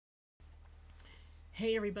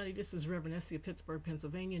Hey everybody, this is RevEssie of Pittsburgh,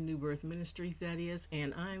 Pennsylvania, New Birth Ministries, that is,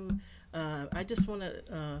 and I just want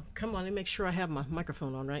to come on and make sure I have my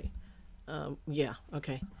microphone on, right? Yeah,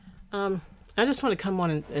 okay. I just want to come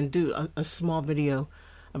on and do a small video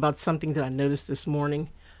about something that I noticed this morning.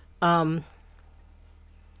 It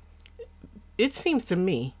seems to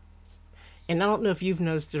me, and I don't know if you've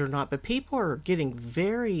noticed it or not, but people are getting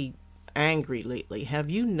very angry lately. Have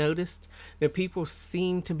you noticed that people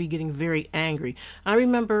seem to be getting very angry? I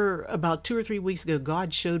remember about 2 or 3 weeks ago,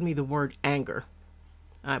 God showed me the word anger.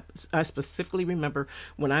 I specifically remember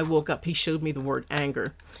when I woke up, he showed me the word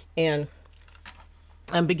anger. And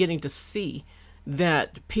I'm beginning to see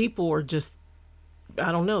that people are just,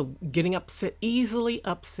 I don't know, getting upset, easily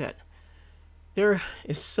upset. There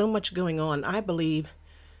is so much going on. I believe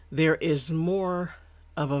there is more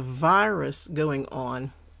of a virus going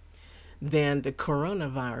on than the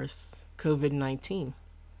coronavirus, COVID-19.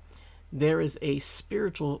 There is a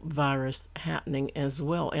spiritual virus happening as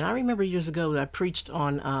well. And I remember years ago that I preached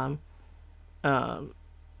on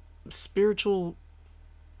spiritual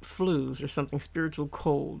flus or something, spiritual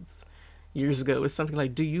colds years ago. It was something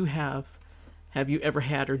like, have you ever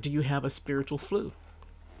had, or do you have a spiritual flu?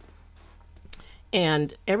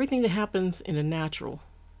 And everything that happens in the natural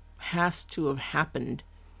has to have happened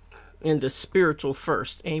in the spiritual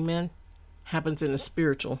first. Amen. Happens in the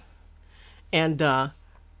spiritual. And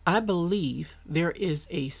I believe there is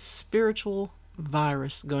a spiritual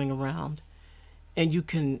virus going around, and you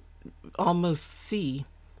can almost see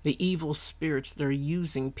the evil spirits that are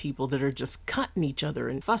using people that are just cutting each other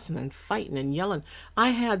and fussing and fighting and yelling. I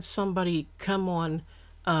had somebody come on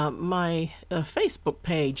my Facebook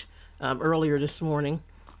page earlier this morning,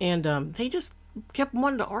 and they just kept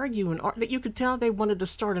wanting to argue, and that you could tell they wanted to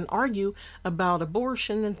start an argue about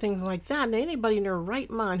abortion and things like that. And anybody in their right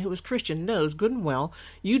mind who is Christian knows good and well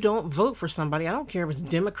you don't vote for somebody. I don't care if it's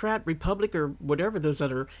Democrat, Republic, or whatever those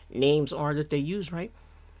other names are that they use, right?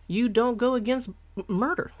 You don't go against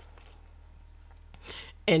murder.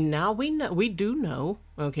 And now we do know,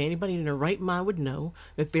 okay, anybody in their right mind would know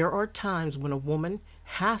that there are times when a woman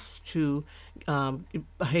has to, I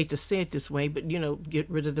hate to say it this way, but get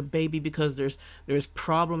rid of the baby because there's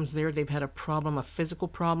problems there. They've had a problem, a physical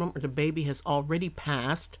problem, or the baby has already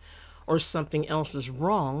passed, or something else is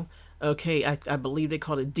wrong. Okay, I believe they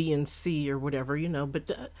call it DNC or whatever,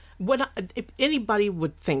 But if anybody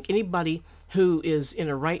would think, anybody who is in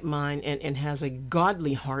a right mind and has a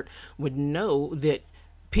godly heart would know that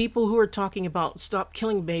people who are talking about stop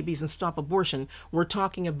killing babies and stop abortion, we're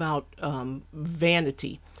talking about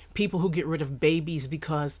vanity. People who get rid of babies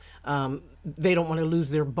because they don't want to lose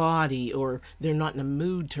their body, or they're not in the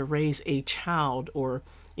mood to raise a child, or,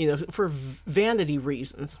 for vanity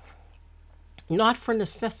reasons, not for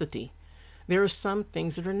necessity. There are some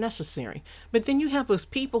things that are necessary. But then you have those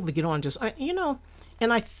people that get on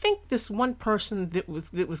and I think this one person that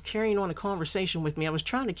was carrying on a conversation with me, I was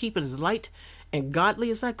trying to keep it as light and godly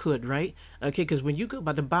as I could, right? Okay, because when you go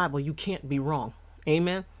by the Bible, you can't be wrong.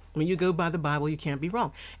 Amen? When you go by the Bible, you can't be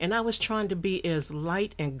wrong. And I was trying to be as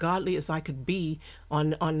light and godly as I could be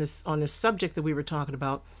on this subject that we were talking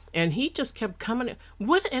about. And he just kept coming.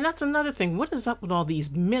 And that's another thing. What is up with all these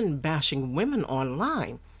men bashing women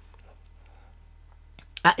online?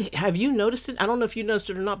 Have you noticed it? I don't know if you noticed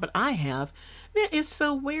it or not, but I have. Man, it's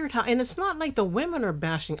so weird how, and it's not like the women are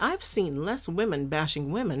bashing. I've seen less women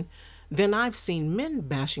bashing women than I've seen men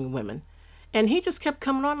bashing women. And he just kept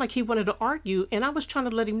coming on like he wanted to argue, and I was trying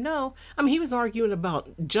to let him know. I mean, he was arguing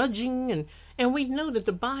about judging, and we know that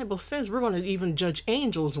the Bible says we're going to even judge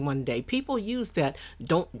angels one day. People use that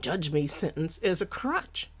 "don't judge me" sentence as a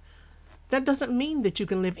crutch. That doesn't mean that you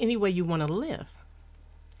can live any way you want to live.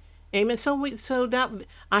 Amen. So that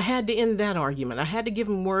I had to end that argument. I had to give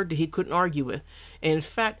him word that he couldn't argue with. And in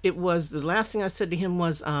fact, it was the last thing I said to him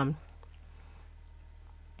was,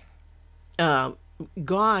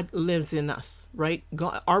 God lives in us, right?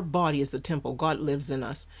 God, our body is the temple. God lives in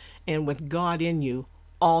us, and with God in you,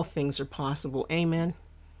 all things are possible. Amen.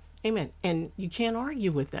 Amen. And you can't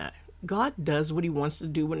argue with that. God does what he wants to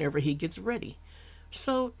do whenever he gets ready.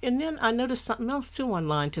 So, and then I noticed something else too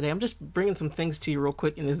online today. I'm just bringing some things to you real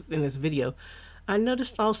quick in this video. I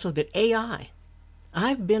noticed also that AI.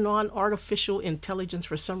 I've been on artificial intelligence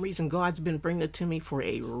for some reason. God's been bringing it to me for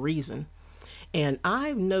a reason. And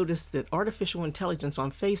I've noticed that artificial intelligence on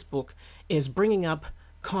Facebook is bringing up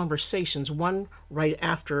conversations one right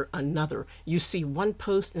after another. You see one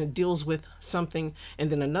post and it deals with something, and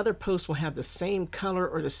then another post will have the same color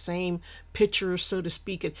or the same picture, so to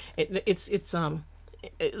speak.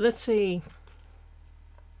 Let's say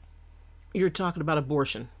you're talking about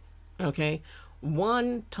abortion, okay?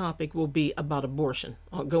 one topic will be about abortion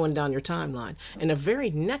going down your timeline, and the very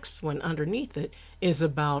next one underneath it is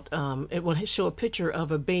about it will show a picture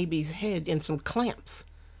of a baby's head and some clamps.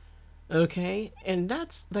 Okay, and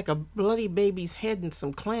that's like a bloody baby's head and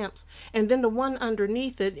some clamps. And then the one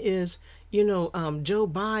underneath it is, Joe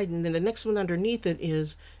Biden. And the next one underneath it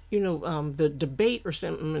is, the debate or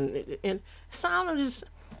something. And so I don't know, just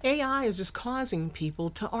AI is just causing people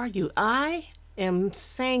to argue. I am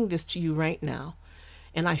saying this to you right now,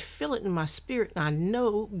 and I feel it in my spirit, and I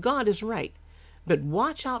know God is right. But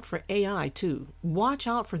watch out for AI too. Watch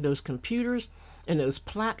out for those computers and those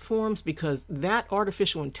platforms, because that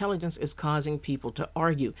artificial intelligence is causing people to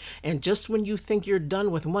argue. And just when you think you're done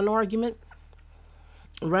with one argument,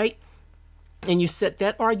 right, and you set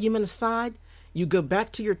that argument aside, you go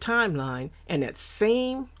back to your timeline, and that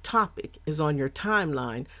same topic is on your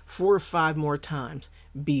timeline 4 or 5 more times.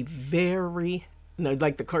 Be very,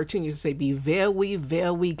 like the cartoon used to say, be very,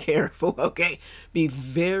 very careful, okay? Be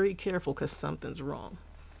very careful, because something's wrong.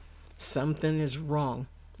 Something is wrong.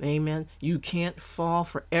 Amen. You can't fall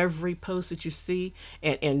for every post that you see,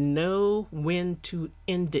 and know when to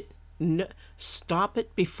end it. No, stop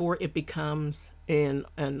it before it becomes an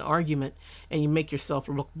argument and you make yourself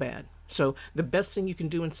look bad. So the best thing you can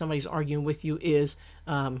do when somebody's arguing with you is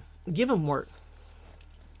give them word.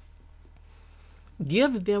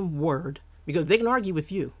 Give them word, because they can argue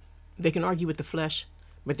with you. They can argue with the flesh,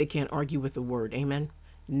 but they can't argue with the word. Amen.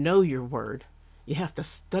 Know your word. You have to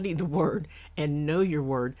study the word and know your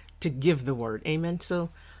word to give the word. Amen. So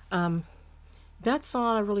that's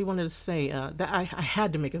all I really wanted to say. That I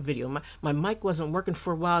had to make a video. My mic wasn't working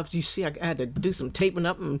for a while. As you see, I had to do some taping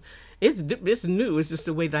up, and it's new. It's just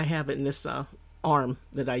the way that I have it in this arm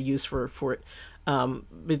that I use for it.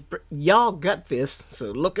 But y'all got this.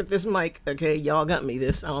 So look at this mic. Okay, y'all got me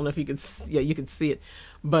this. I don't know if you could. Yeah, you could see it.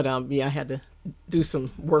 But I had to do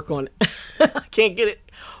some work on it. I can't get it.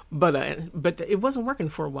 But it wasn't working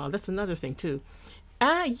for a while. That's another thing too.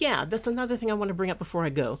 Yeah, that's another thing I want to bring up before I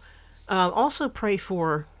go. Also pray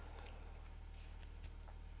for.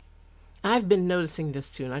 I've been noticing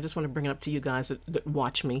this too, and I just want to bring it up to you guys that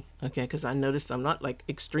watch me, okay? Because I noticed I'm not like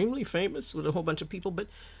extremely famous with a whole bunch of people, but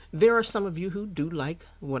there are some of you who do like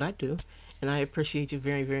what I do, and I appreciate you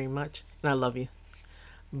very, very much, and I love you.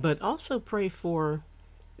 But also pray for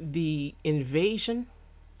the invasion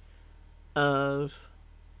of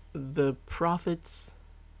the prophet's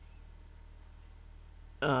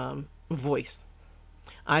voice.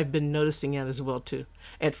 I've been noticing that as well too.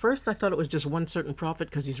 At first I thought it was just one certain prophet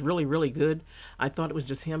because he's really, really good. I thought it was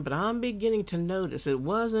just him, but I'm beginning to notice it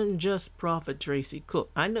wasn't just Prophet Tracy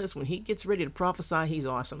Cook. I notice when he gets ready to prophesy, he's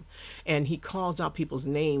awesome. And he calls out people's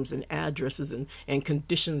names and addresses and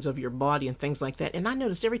conditions of your body and things like that. And I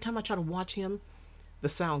noticed every time I try to watch him, the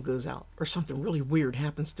sound goes out or something really weird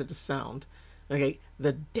happens to the sound. Okay,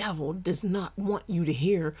 the devil does not want you to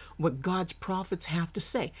hear what God's prophets have to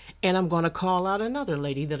say. And I'm going to call out another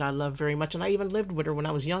lady that I love very much, and I even lived with her when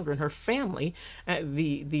I was younger, and her family,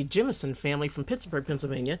 the Jimison family from Pittsburgh,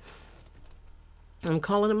 Pennsylvania. I'm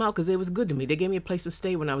calling them out because they was good to me. They gave me a place to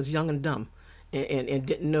stay when I was young and dumb and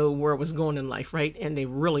didn't know where I was going in life, right? And they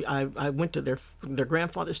really, I went to their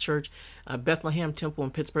grandfather's church, Bethlehem Temple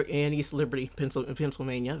in Pittsburgh and East Liberty,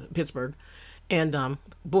 Pennsylvania, Pittsburgh. And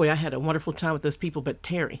boy, I had a wonderful time with those people. But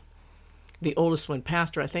Terry, the oldest one,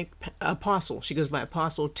 pastor, I think, Apostle. She goes by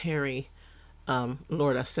Apostle Terry.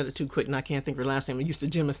 Lord, I said it too quick and I can't think of her last name. I used to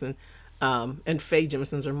Jimison. And Faye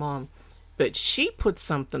Jimison's her mom. But she put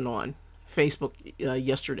something on Facebook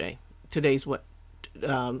yesterday. Today's what?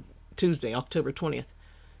 Tuesday, October 20th,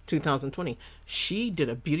 2020. She did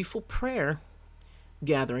a beautiful prayer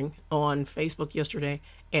gathering on Facebook yesterday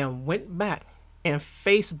and went back. And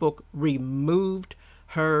Facebook removed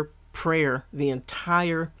her prayer the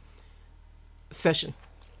entire session.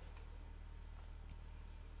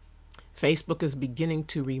 Facebook is beginning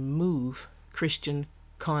to remove Christian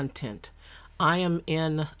content. I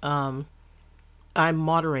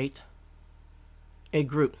moderate a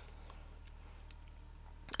group.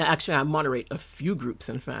 Actually, I moderate a few groups,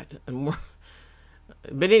 in fact.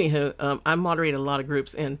 But anyhow, I moderate a lot of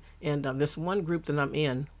groups. And this one group that I'm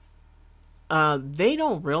in, they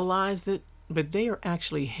don't realize it, but they are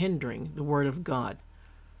actually hindering the word of God.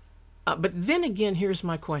 But then again, here's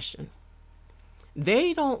my question.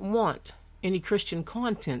 They don't want any Christian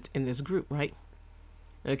content in this group, right?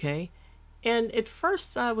 Okay. And at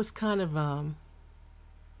first I was kind of, well,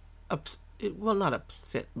 not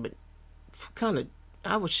upset, but kind of,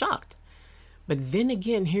 I was shocked. But then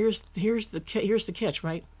again, here's the catch,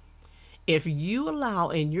 right? If you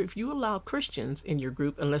allow Christians in your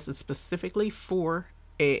group, unless it's specifically for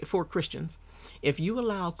Christians, If you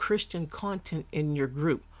allow Christian content in your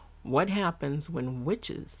group, what happens when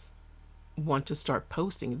witches want to start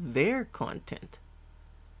posting their content?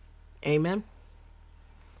 Amen.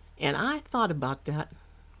 And I thought about that.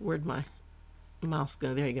 Where'd my mouse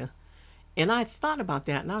go? There you go. And I thought about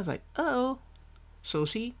that and I was like, oh. So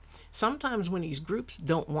see, sometimes when these groups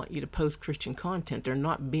don't want you to post Christian content, they're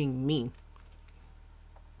not being mean.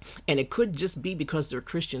 And it could just be because they're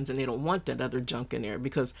Christians and they don't want that other junk in there,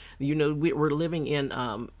 because, you know, we're living in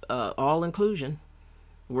all inclusion.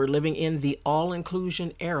 We're living in the all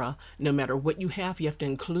inclusion era. No matter what you have to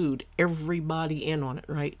include everybody in on it,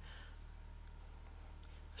 right?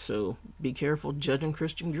 So be careful judging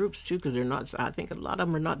Christian groups too, because they're not, I think a lot of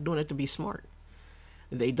them are not doing it to be smart.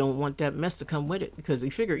 They don't want that mess to come with it, because they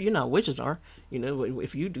figure, you know, witches are, you know,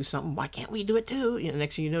 if you do something, why can't we do it too? You know,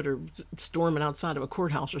 next thing you know, they're storming outside of a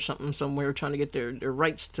courthouse or something somewhere, trying to get their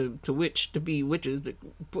rights to be witches, to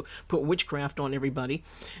put witchcraft on everybody.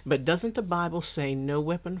 But doesn't the Bible say, no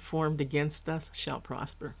weapon formed against us shall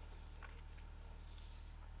prosper,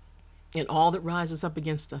 and all that rises up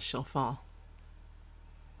against us shall fall?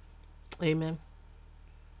 Amen.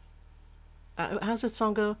 How's that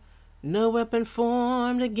song go? No weapon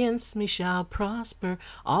formed against me shall prosper.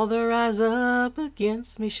 All that rise up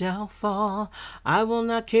against me shall fall. I will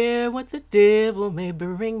not care what the devil may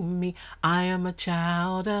bring me. I am a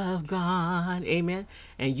child of God. Amen.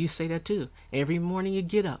 And you say that too. Every morning you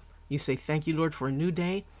get up, you say, thank you, Lord, for a new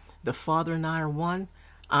day. The Father and I are one.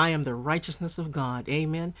 I am the righteousness of God.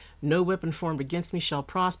 Amen. No weapon formed against me shall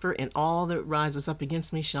prosper, and all that rises up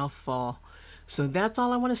against me shall fall. So that's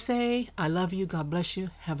all I want to say. I love you. God bless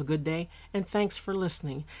you. Have a good day. And thanks for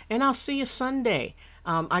listening. And I'll see you Sunday.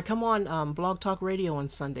 I come on Blog Talk Radio on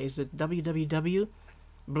Sundays at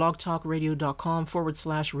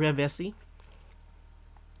www.blogtalkradio.com/RevEssie.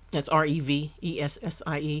 That's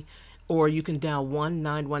RevEssie. Or you can dial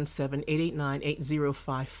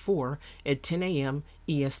 1-917-889-8054 at 10 a.m.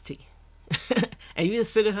 EST. And you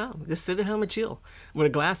just sit at home. Just sit at home and chill with a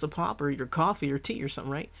glass of pop or your coffee or tea or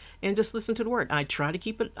something, right? And just listen to the word. I try to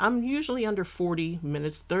keep it, I'm usually under 40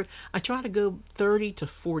 minutes. I try to go 30 to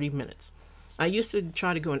 40 minutes. I used to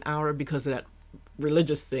try to go an hour because of that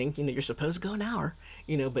religious thing. You know, you're supposed to go an hour,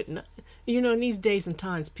 you know, but, no, you know, in these days and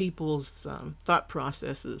times, people's thought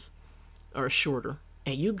processes are shorter.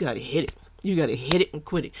 And you got to hit it. You got to hit it and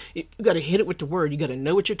quit it. You got to hit it with the word. You got to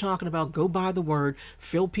know what you're talking about. Go by the word.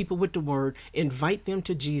 Fill people with the word. Invite them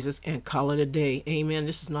to Jesus and call it a day. Amen.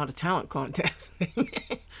 This is not a talent contest.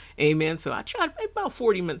 Amen. So I try about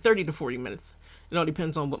 30 to 40 minutes. It all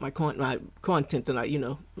depends on what my content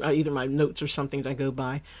that either my notes or something that I go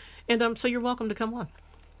by. And so you're welcome to come on.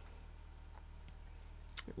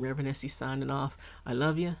 RevEssie signing off. I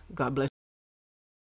love you. God bless.